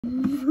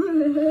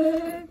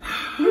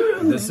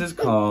This is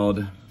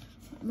called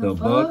The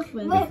Book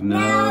with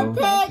No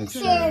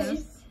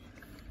Pictures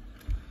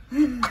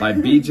by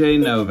B.J.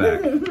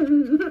 Novak.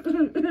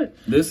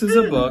 This is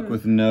a book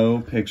with no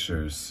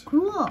pictures.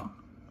 Cool.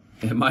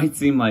 It might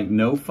seem like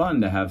no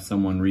fun to have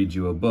someone read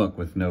you a book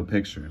with no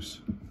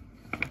pictures.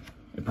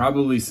 It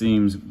probably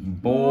seems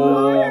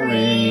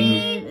boring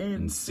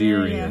and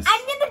serious.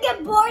 I'm gonna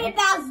get bored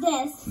about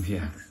this.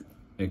 Yeah.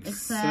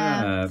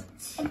 Except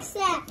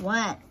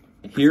What?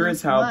 here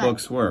is how what?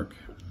 books work.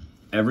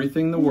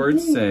 Everything the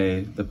words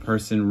say, the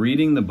person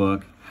reading the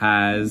book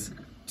has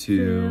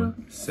to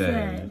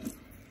say.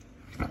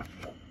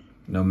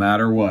 No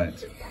matter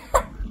what.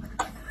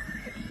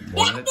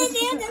 What?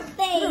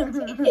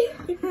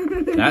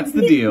 That's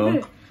the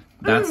deal.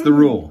 That's the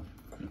rule.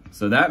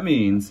 So that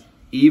means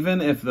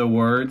even if the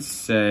words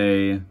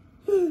say,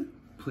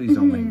 please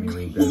don't make me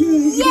read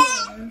this.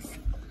 Yes!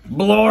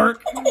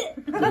 Blork!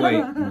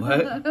 Wait,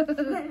 what?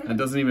 That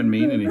doesn't even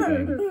mean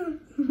anything.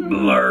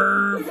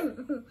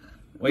 Blurb!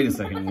 Wait a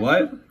second,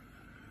 what?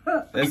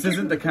 This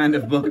isn't the kind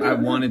of book I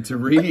wanted to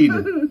read.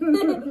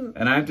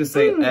 And I have to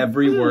say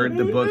every word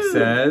the book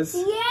says?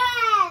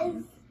 Yes!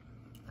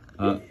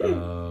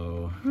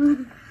 Uh-oh.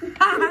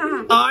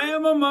 I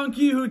am a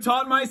monkey who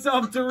taught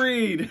myself to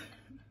read.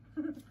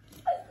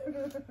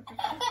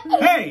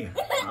 Hey,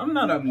 I'm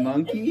not a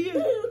monkey.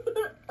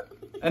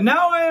 And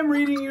now I am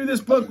reading you this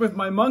book with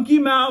my monkey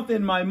mouth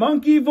and my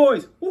monkey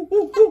voice. Ooh,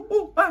 ooh, ooh,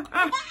 ooh, ah,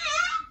 ah.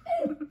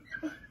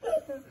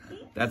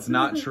 That's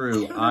not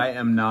true. I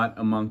am not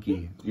a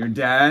monkey. Your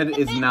dad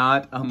is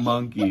not a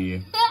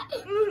monkey.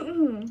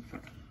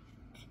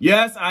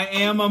 Yes, I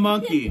am a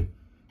monkey.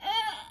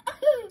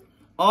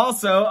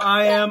 Also,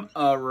 I am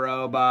a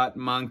robot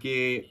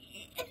monkey.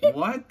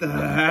 What the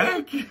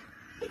heck?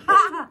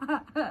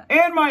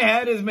 And my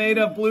head is made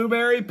of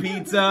blueberry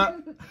pizza.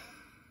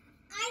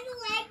 I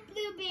don't like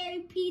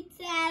blueberry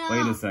pizza at all.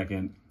 Wait a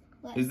second.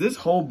 Is this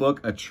whole book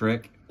a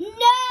trick?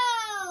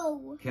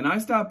 No! Can I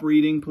stop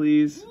reading,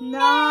 please?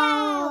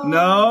 No.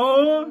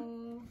 No?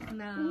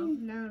 No.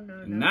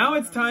 Now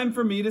it's time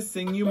for me to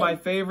sing you my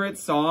favorite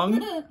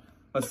song.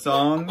 A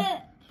song?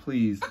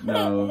 Please,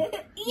 no.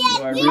 Yes,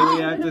 Do I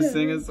really have to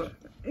sing a song?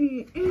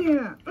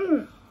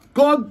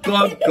 Glug,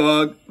 glug,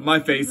 glug. My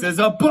face is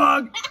a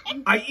bug.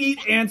 I eat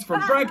ants for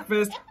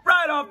breakfast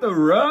right off the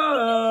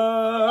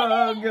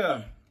rug.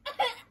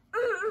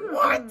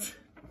 What?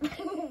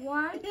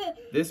 What?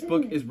 This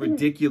book is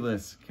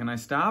ridiculous. Can I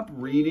stop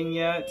reading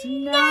yet?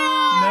 No.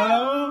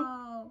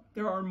 No?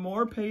 There are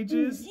more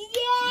pages?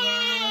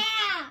 Yeah!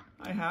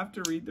 I have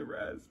to read the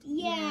rest.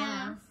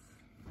 Yeah.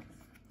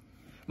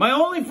 My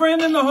only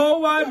friend in the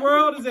whole wide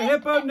world is a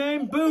hippo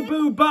named Boo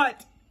Boo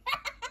Butt.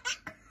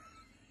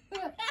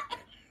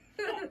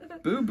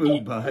 Boo Boo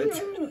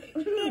Butt.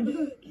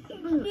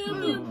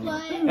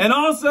 And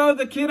also,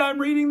 the kid I'm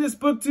reading this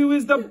book to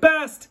is the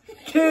best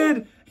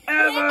kid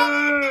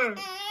ever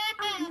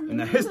in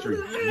the history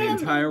of the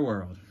entire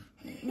world.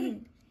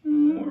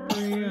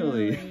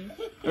 Really?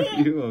 Are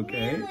you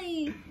okay?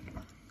 Really?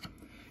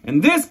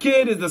 And this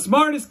kid is the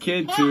smartest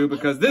kid too,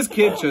 because this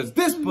kid chose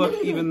this book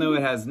even though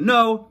it has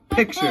no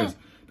pictures.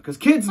 Because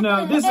kids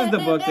know this is the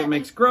book that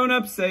makes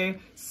grown-ups say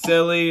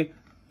silly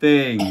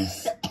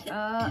things.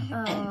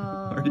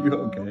 Uh-oh. Are you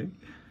okay?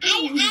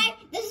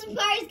 This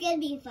part is gonna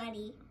be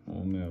funny.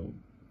 Oh no.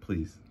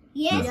 Please.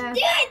 Yes, No.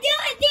 do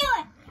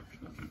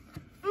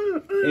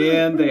it!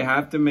 And they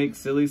have to make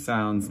silly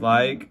sounds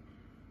like,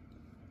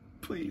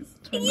 please.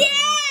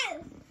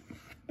 Yes!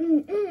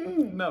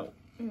 No.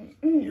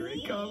 Here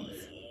it comes.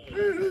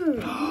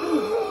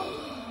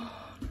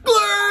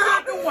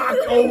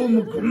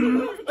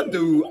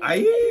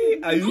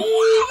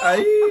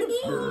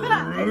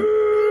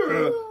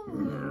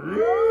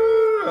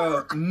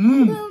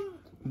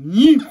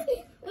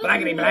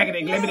 Blackety,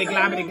 blackety, glibbity,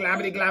 globbity,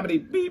 globbity, globbity,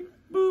 beep,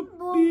 boop,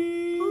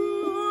 beep.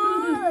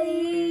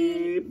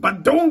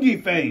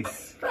 Badongi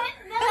face.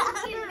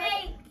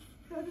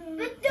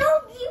 The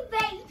doggy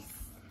face!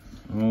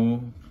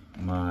 Oh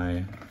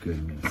my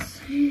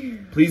goodness.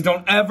 Please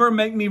don't ever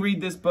make me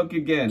read this book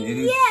again. It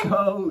is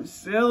so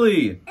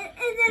silly.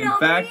 In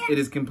fact, it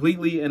is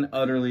completely and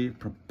utterly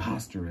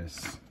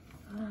preposterous.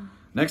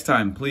 Next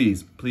time,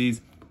 please,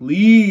 please,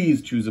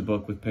 please choose a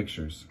book with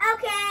pictures.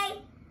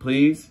 Okay.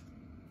 Please,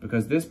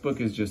 because this book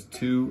is just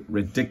too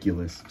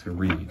ridiculous to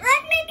read.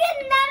 Let's make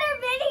another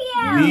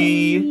video.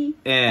 The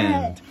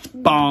end.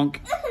 Bonk.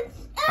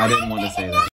 I didn't want to say that.